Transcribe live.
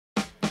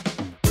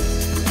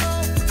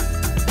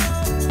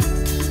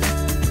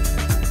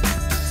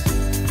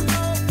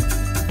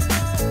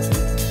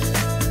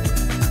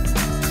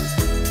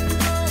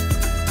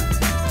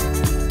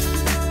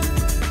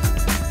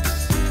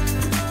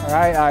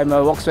guy, I'm a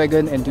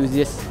Volkswagen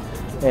enthusiast,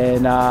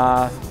 and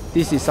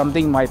this is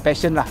something my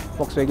passion lah,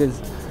 Volkswagens.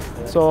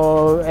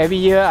 So every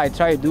year I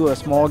try to do a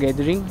small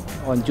gathering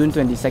on June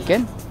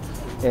 22nd,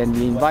 and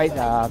we invite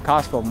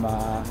cars from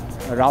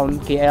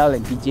around KL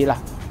and PJ lah.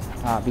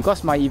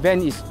 Because my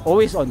event is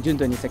always on June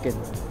 22nd.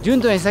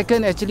 June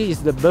 22nd actually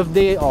is the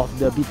birthday of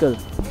the Beetle.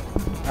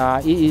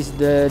 It is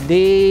the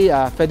day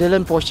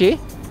Petaling Jaya,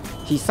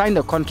 he signed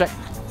the contract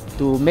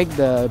to make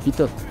the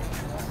Beetle.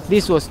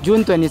 This was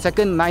June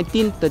 22nd,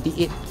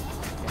 1938.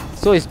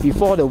 So it's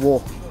before the war.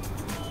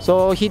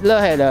 So Hitler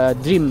had a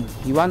dream.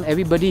 He wanted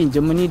everybody in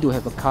Germany to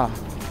have a car.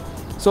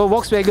 So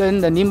Volkswagen,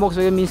 the name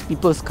Volkswagen means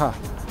people's car.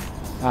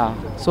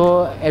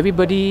 So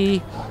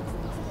everybody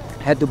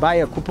had to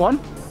buy a coupon.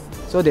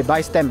 So they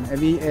buy stamp.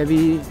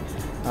 They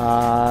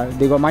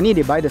got money,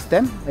 they buy the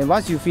stamp. And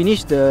once you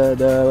finish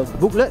the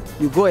booklet,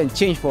 you go and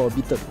change for a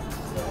Beetle.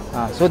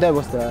 So that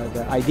was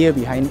the idea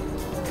behind it.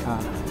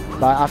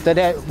 But after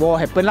that, war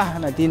happened lah.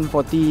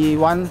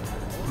 1941,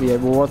 we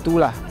had World War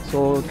II lah.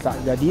 So tak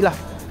jadi lah.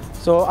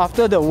 So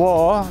after the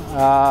war,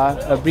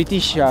 a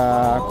British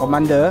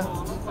commander,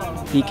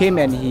 he came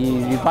and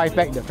he revived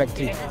back the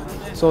factory.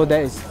 So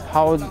that is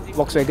how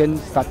Volkswagen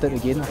started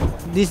again.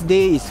 This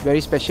day is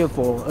very special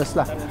for us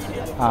lah.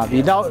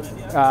 Without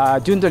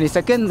June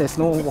 22nd, there's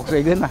no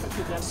Volkswagen lah.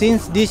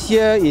 Since this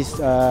year is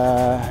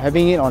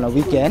having it on a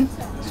weekend,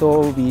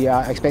 so we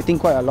are expecting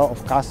quite a lot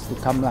of cars to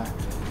come lah.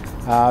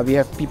 We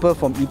have people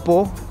from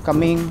Ipoh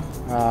coming.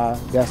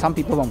 There are some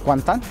people from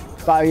Kuantan,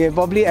 but we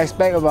probably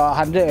expect about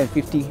 150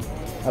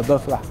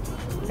 above lah,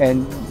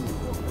 and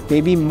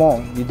maybe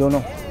more. We don't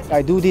know.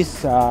 I do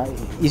this,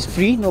 it's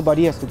free,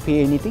 nobody has to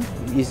pay anything.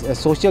 It's a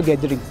social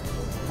gathering.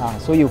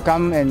 So you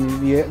come and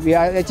we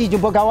are actually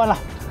jumpa kawan lah.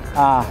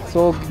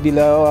 So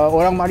bila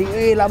orang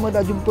mari, lama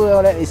dah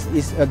jumpa,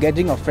 it's a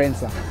gathering of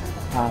friends lah.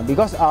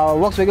 Because our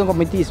Volkswagen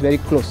community is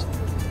very close.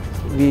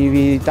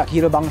 We tak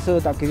kira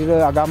bangsa, tak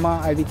kira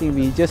agama, everything.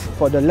 We just,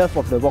 for the love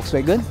of the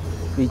Volkswagen,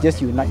 we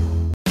just unite.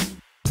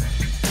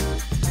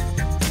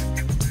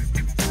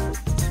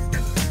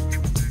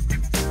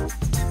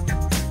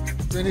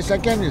 The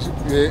 22nd is,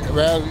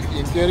 well,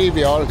 in theory,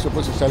 we are all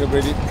supposed to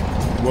celebrate it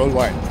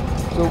worldwide.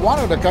 So one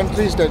of the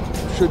countries that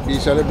should be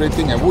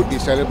celebrating and would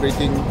be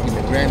celebrating in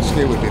a grand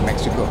scale would be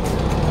Mexico.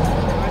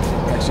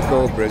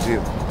 Mexico, Brazil.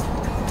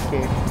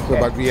 Okay. So,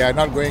 but we are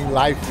not going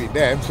live with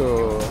them,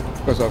 so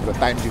because of the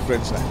time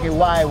difference. Okay,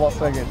 why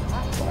Volkswagen?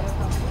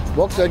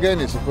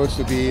 Volkswagen is supposed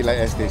to be, like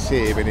as they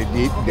say, when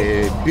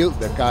they built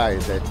the car,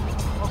 is that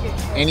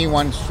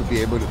anyone should be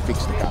able to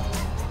fix the car.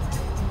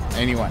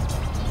 Anyone.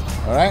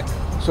 Alright?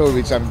 So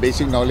with some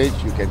basic knowledge,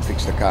 you can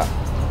fix the car.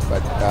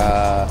 But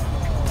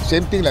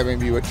same thing like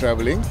when we were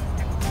traveling,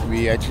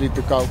 we actually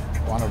took out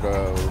one of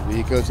the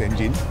vehicle's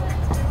engine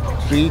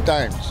 3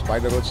 times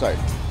by the roadside.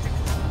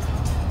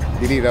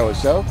 Did it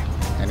ourselves,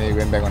 and then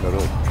we went back on the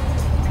road.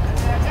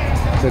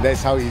 So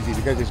that's how easy,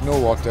 because there's no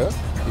water,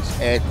 it's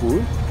air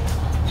cooled,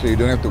 so you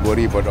don't have to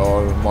worry about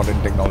all modern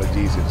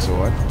technologies and so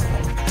on.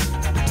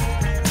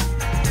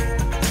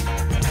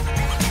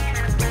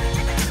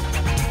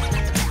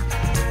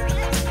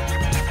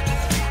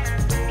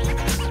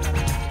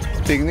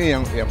 Ni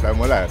yang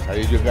pertama lah,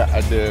 saya juga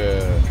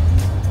ada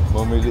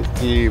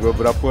memiliki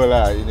beberapa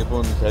lah, ini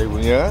pun saya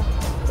punya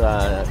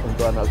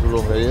untuk anak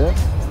sulung saya,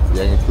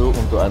 yang itu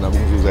untuk anak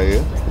bungsu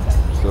saya.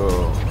 So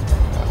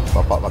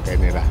bapak pakai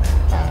ni lah.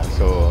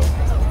 So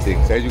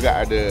saya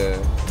juga ada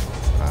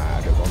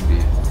kombi,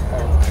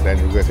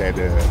 dan juga saya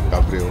ada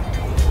cabrio.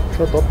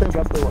 So total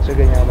berapa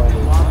Volkswagen yang abang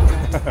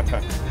ada?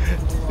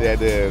 Saya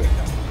ada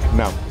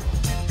 6.